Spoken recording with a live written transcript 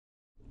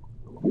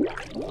You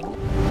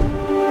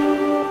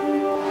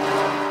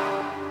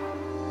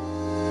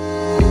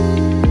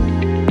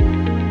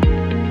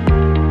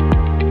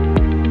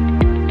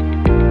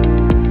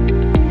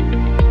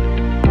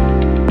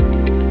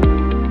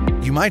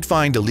might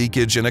find a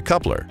leakage in a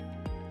coupler.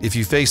 If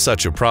you face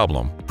such a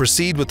problem,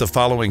 proceed with the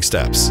following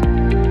steps.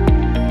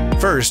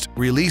 First,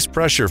 release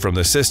pressure from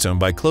the system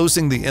by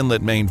closing the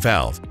inlet main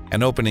valve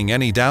and opening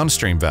any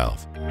downstream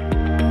valve.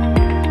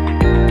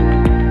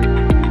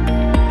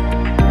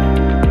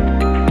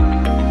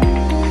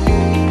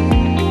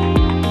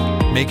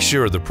 Make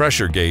sure the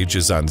pressure gauge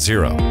is on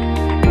 0.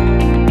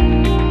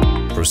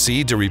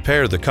 Proceed to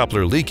repair the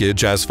coupler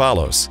leakage as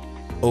follows.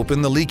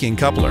 Open the leaking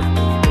coupler.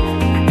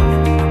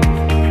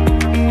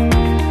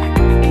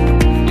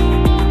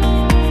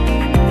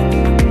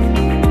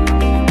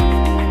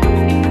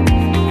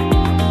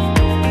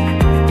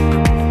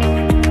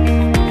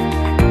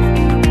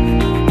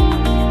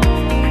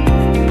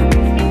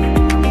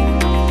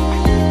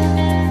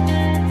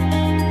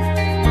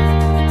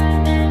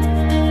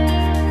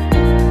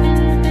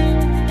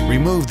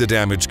 Remove the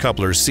damaged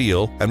coupler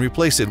seal and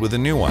replace it with a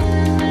new one.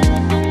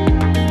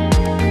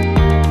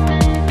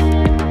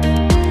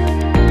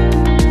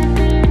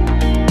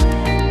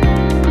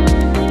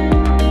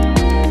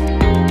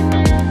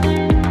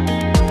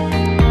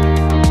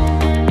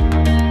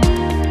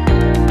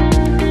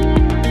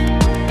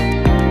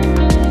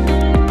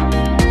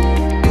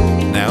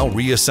 Now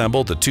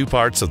reassemble the two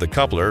parts of the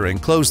coupler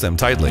and close them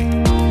tightly.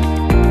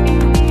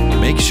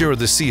 Make sure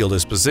the seal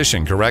is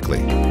positioned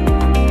correctly.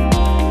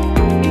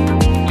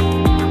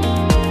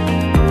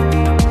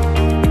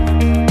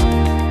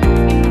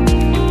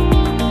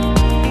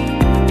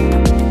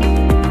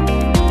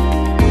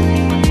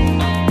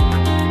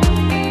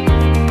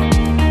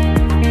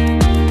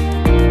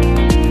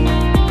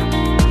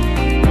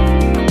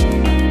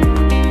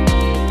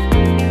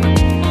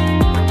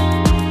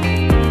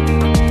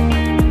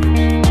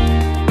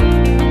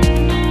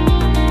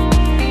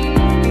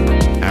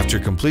 After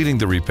completing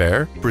the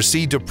repair,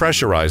 proceed to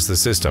pressurize the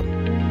system.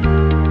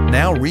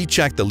 Now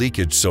recheck the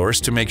leakage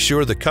source to make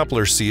sure the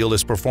coupler seal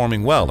is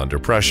performing well under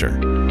pressure.